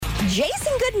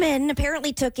Jason Goodman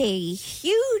apparently took a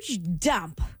huge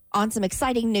dump on some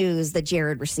exciting news that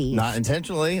Jared received. Not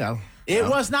intentionally. No. It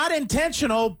was not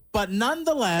intentional, but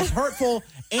nonetheless hurtful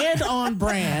and on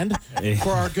brand for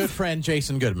our good friend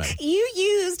Jason Goodman. You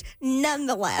used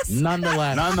nonetheless.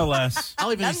 Nonetheless.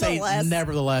 I'll even say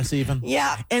nevertheless even.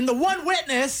 Yeah. And the one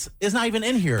witness is not even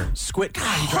in here. Squid.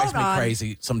 God, he drives me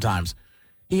crazy sometimes.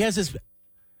 He has this...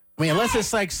 I mean, unless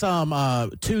it's like some 2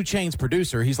 Chainz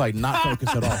producer, he's like not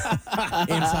focused at all.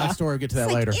 Inside story, we'll get to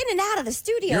that later. In and out of the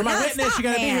studio. You're my witness. You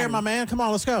got to be here, my man. Come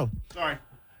on, let's go. Sorry.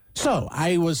 So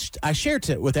I shared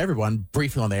it with everyone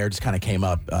briefly on the air, just kind of came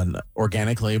up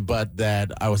organically, but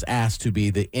that I was asked to be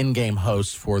the in-game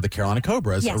host for the Carolina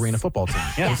Cobras arena football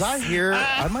team. Was I here?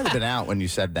 I might have been out when you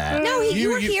said that. No,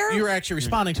 you were here. You were actually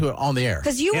responding to it on the air.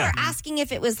 Because you were asking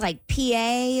if it was like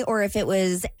PA or if it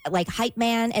was like hype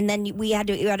man, and then you had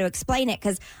to explain it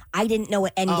because I didn't know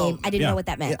what endgame. I didn't know what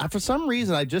that meant. Yeah, for some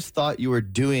reason, I just thought you were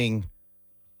doing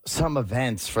some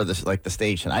events for this, like the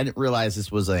station. I didn't realize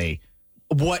this was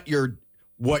what you're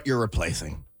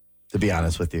replacing, to be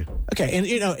honest with you. Okay, and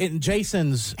in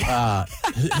Jason's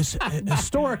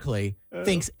historically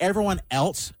thinks everyone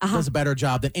else does a better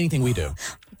job than anything we do.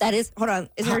 That is, hold on,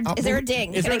 is there a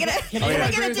ding? Can I get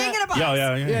a ding in a box?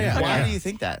 Yeah. Why do you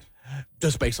think that?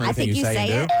 Just based on anything you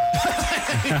say and do.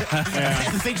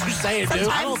 The things you say and do.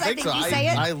 I don't think so.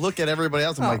 I look at everybody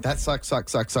else. I'm like, that sucks.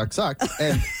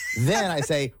 And then I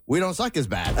say, we don't suck as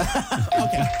bad.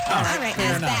 Okay. All right.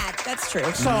 That's bad. That's true.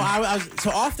 So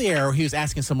so off the air, he was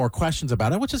asking some more questions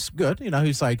about it, which is good.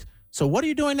 He's like, so what are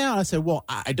you doing now? And I said, well,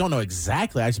 I don't know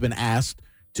exactly. I've been asked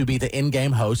to be the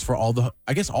in-game host for all their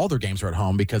games are at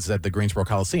home because at the Greensboro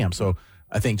Coliseum. So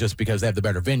I think just because they have the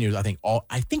better venues, I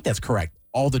think that's correct.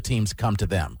 All the teams come to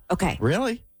them. Okay.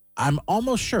 Really? I'm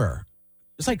almost sure.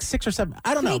 It's like 6 or 7.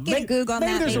 I don't know. Get a Goog on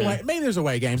that. Maybe there's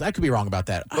away games. I could be wrong about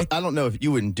that. Well, I don't know if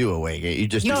you wouldn't do away game. You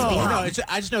just I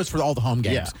just know it's for all the home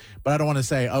games. Yeah. But I don't want to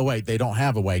say, oh wait, they don't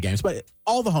have away games. But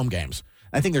all the home games.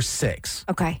 I think there's 6.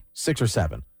 Okay. 6 or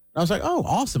 7. I was like, oh,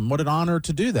 awesome. What an honor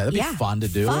to do that. It'd be fun to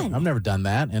do it. I've never done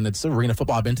that. And it's arena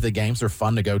football. I've been to the games. They're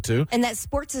fun to go to. And that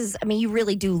sports is, you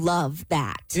really do love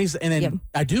that.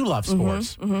 I do love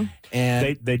sports. Mm-hmm.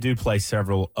 And they do play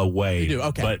several away. They do,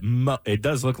 okay. But it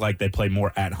does look like they play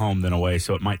more at home than away,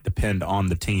 so it might depend on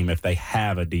the team if they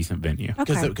have a decent venue.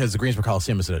 Because the Greensboro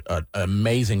Coliseum is an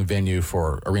amazing venue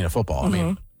for arena football. Mm-hmm. I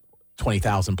mean,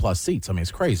 20,000 plus seats.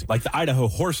 It's crazy. Like the Idaho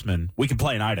Horsemen, we can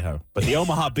play in Idaho, but the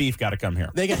Omaha Beef got to come here.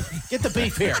 They get the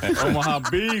beef here. The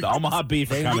Omaha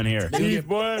Beef is coming here. Beef,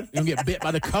 boy. You can get bit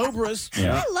by the Cobras.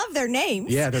 Yeah. I love their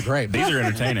names. Yeah, they're great. These are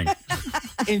entertaining.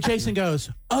 And Jason goes,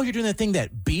 oh, you're doing that thing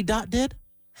that B-Dot did?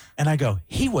 And I go,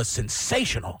 he was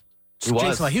sensational. He was.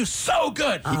 Jason, he was so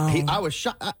good. I was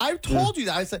shocked. I told you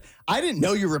that. I said, I didn't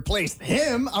know you replaced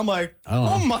him. I'm like,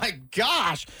 oh my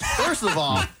gosh. First of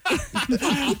all, he's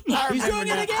doing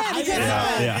it again. I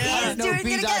didn't know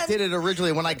B-Dot did it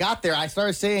originally. When I got there, I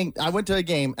went to a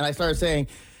game and I started saying,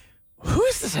 who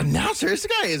is this announcer? This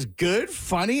guy is good,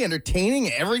 funny,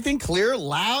 entertaining, everything clear,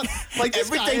 loud. Like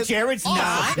everything Jared's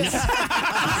not. Jared?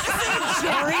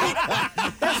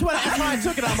 That's why I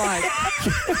took it. I'm like,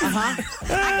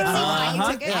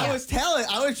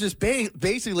 I was just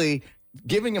basically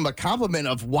giving him a compliment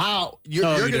of, wow, you're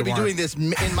going to be doing this,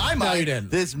 in my mind,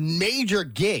 this major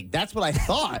gig. That's what I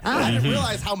thought. I didn't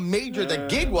realize how major the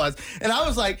gig was. And I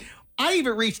was like, I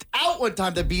even reached out one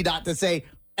time to B-Dot to say,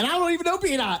 and I don't even know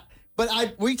B-Dot, but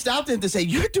I reached out to him to say,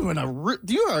 you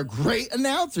are a great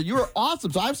announcer. You are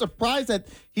awesome. So I'm surprised that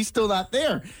he's still not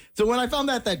there. So when I found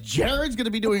out that Jared's going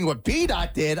to be doing what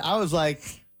B-Dot did, I was like,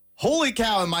 holy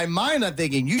cow. In my mind, I'm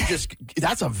thinking,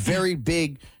 that's a very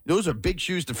big, those are big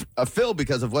shoes to fill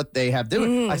because of what they have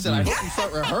doing. I said, I hope you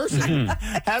start rehearsing.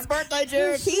 Happy birthday,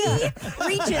 Jared. He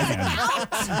reaches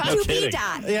out to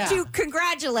B-Dot to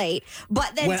congratulate,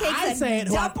 but then takes a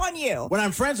dump on you. When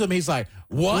I'm friends with him, he's like,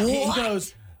 what? He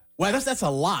goes, well, that's a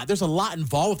lot. There's a lot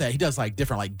involved with that. He does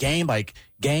different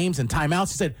games and timeouts.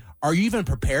 He said, are you even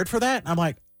prepared for that? And I'm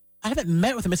like, I haven't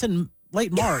met with him. It's in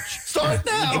late March. Start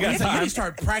now. He's like, you need to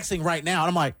start practicing right now. And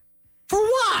I'm like, for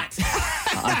what?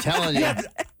 I'm telling you.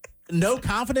 No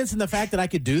confidence in the fact that I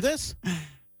could do this?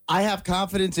 I have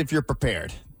confidence if you're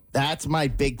prepared. That's my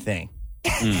big thing.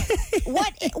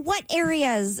 What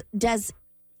areas does...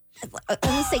 Let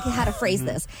me think how to phrase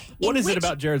this. What is it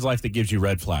about Jared's life that gives you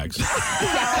red flags? Matt,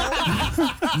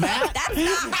 that's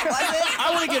not what it.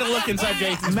 I want to get a look inside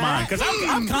Jason's mind because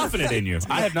I'm confident in you.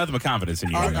 I have nothing but confidence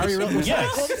in you. Are you really?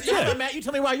 Yes. Yeah. Matt, you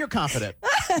tell me why you're confident.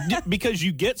 Because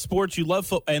you get sports, you love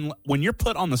football, and when you're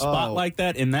put on the spot like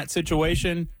that in that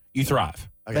situation, you thrive.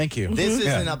 Okay. Thank you. This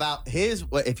isn't about his.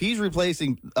 If he's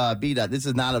replacing B-Dot, this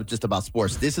is not just about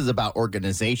sports. This is about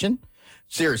organization.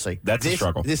 Seriously, that's a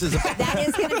struggle. This is that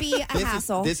is going to be a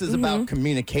hassle. This is about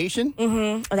communication.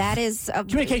 That is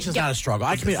Communication is not a struggle.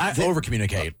 I over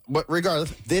communicate. But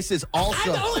regardless, this is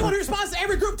also. I'm the only one who responds to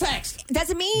every group text.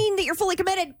 Doesn't mean that you're fully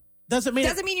committed. Doesn't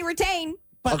mean you retain.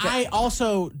 But I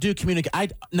also do communicate.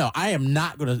 I am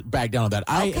not going to back down on that.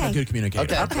 I am a good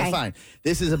communicator. Okay, that's fine.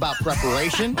 This is about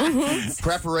preparation.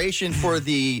 Preparation for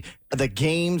the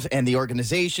games and the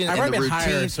organization and the routine.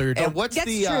 Hired, so and what's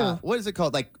the what is it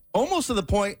called? Like almost to the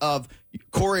point of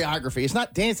choreography. It's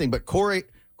not dancing, but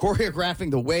choreographing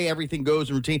the way everything goes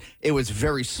in routine. It was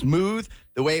very smooth.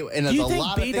 The way and there's a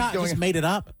lot of things going. Just made it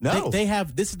up? No, they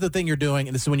have. This is the thing you're doing,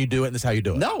 and this is when you do it, and this is how you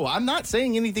do it. No, I'm not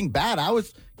saying anything bad. I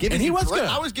was giving. And he was good.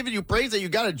 I was giving you praise that you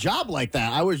got a job like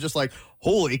that. I was just like,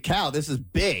 holy cow, this is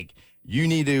big. You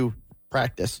need to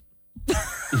practice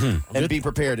and be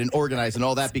prepared and organized and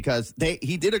all that because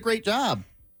he did a great job.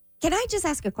 Can I just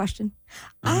ask a question?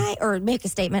 Or make a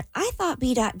statement? I thought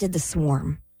B-Dot did the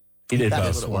Swarm. He did That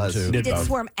both. is what it was. He He did both.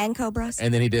 Swarm and Cobras.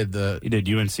 And then he did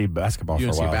UNC basketball for a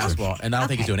while. basketball, and I don't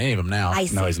think he's doing any of them now. I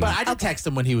see. No, he's But not. I did text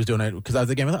him when he was doing it because I was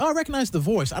the game. I thought, I recognize the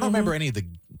voice. I don't remember any of the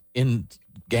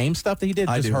in-game stuff that he did.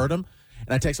 I just heard him.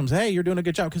 And I text him and say, hey, you're doing a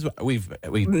good job because we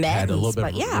had a little bit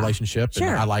of a relationship and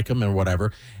I like him and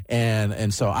whatever.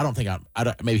 And so I don't think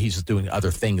maybe he's just doing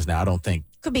other things now. I don't think.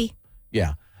 Could be.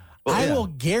 Yeah. Well, I will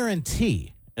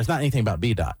guarantee, it's not anything about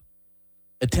B-Dot,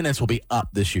 attendance will be up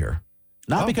this year.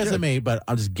 Not because of me, but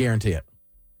I'll just guarantee it.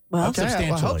 Well,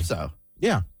 substantially. I hope so.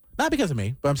 Yeah. Not because of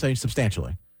me, but I'm saying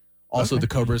substantially. Also, the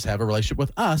Cobras have a relationship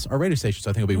with us, our radio station, so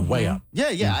I think it'll be way up. Yeah.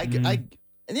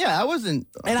 I wasn't.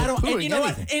 And I don't. And you know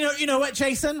anything. what? You know what,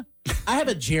 Jason? I have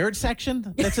a Jared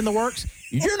section that's in the works.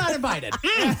 You're not invited.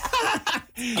 Get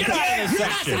out of the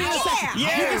section. You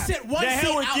can sit one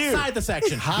seat outside the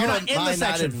section. How You're not am in I the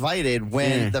section. not invited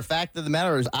when the fact of the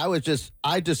matter is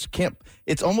I just can't.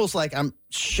 It's almost like I'm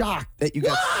shocked that you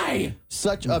got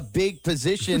such a big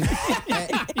position. You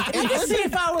can see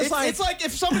if I was it's like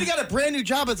if somebody got a brand new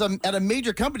job at a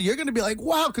major company, you're going to be like,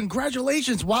 wow,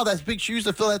 congratulations. Wow, that's big shoes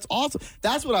to fill. That's awesome.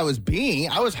 That's what I was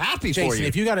being. I was happy Jason, for you.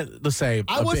 if you got to, let's say,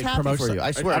 I was happy for you.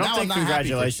 I swear. I don't Now think I'm not happy for you.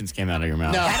 congratulations came out of your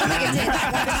mouth. No.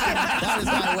 That is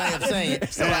my way of saying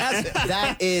it. So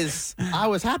that is, I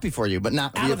was happy for you, but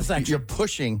not Out of the section. You're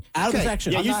pushing Out of the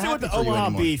section. Yeah, I'm you not still with happy the for you Omaha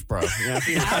anymore. beef, bro. Yeah,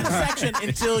 out of the section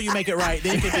until you make it right.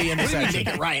 Then you can be in the section.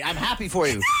 Make it right. I'm happy for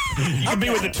you. You can be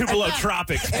with the Tupelo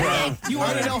Tropics, bro. You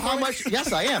want to know how much?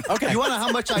 Yes, I am. Okay. You want to know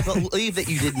how much I believe that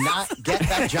you did not get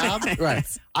that job? Right.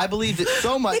 I believed it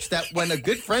so much that when a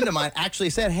good friend of mine actually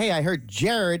said, hey, I heard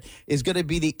Jared is going to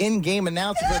be the in-game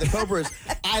announcer for the Cobras,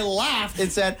 I laughed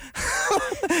and said,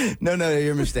 no,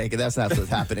 you're mistaken. That's not what's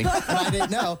happening. And I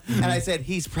didn't know. And I said,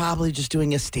 he's probably just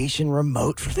doing a station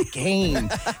remote for the game.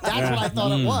 That's what I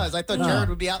thought it was. I thought Jared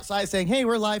would be outside saying, hey,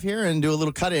 we're live here and do a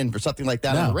little cut-in for something like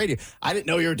that on the radio. I didn't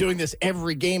know you were doing this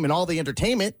every game and all the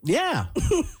entertainment. Yeah.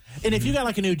 And if you got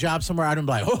like a new job somewhere, I'd be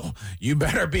like, oh, you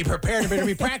better be prepared. You better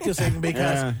be practicing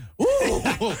because,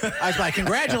 I was like,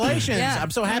 congratulations. Yeah.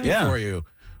 I'm so happy for you.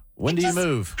 When do you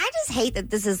move? I just hate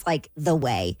that this is like the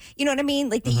way. You know what I mean?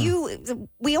 Like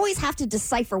we always have to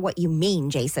decipher what you mean,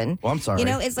 Jason. Well, I'm sorry. You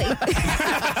know, it's like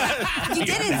you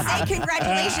didn't say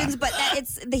congratulations, but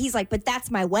he's like, but that's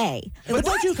my way. But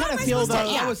don't you kind of feel though?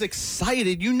 I was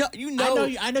excited. You know.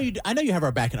 I know you have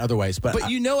our back in other ways, but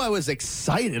you know I was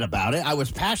excited about it. I was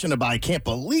passionate about it. I can't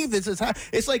believe this is how.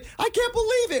 It's like, I can't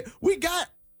believe it. We got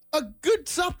a good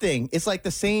something. It's like the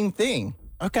same thing.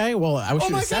 okay. Well, I wish Oh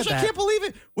you my had said gosh, that. I can't believe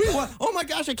it. Oh my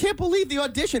gosh, I can't believe the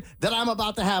audition that I'm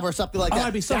about to have or something like that.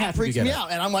 I'd be so that happy if freaks you get me it.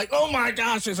 out. And I'm like, oh my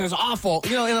gosh, this is awful.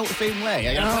 You know, in the same way.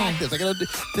 I got to practice. I got to do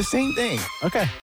the same thing. Okay.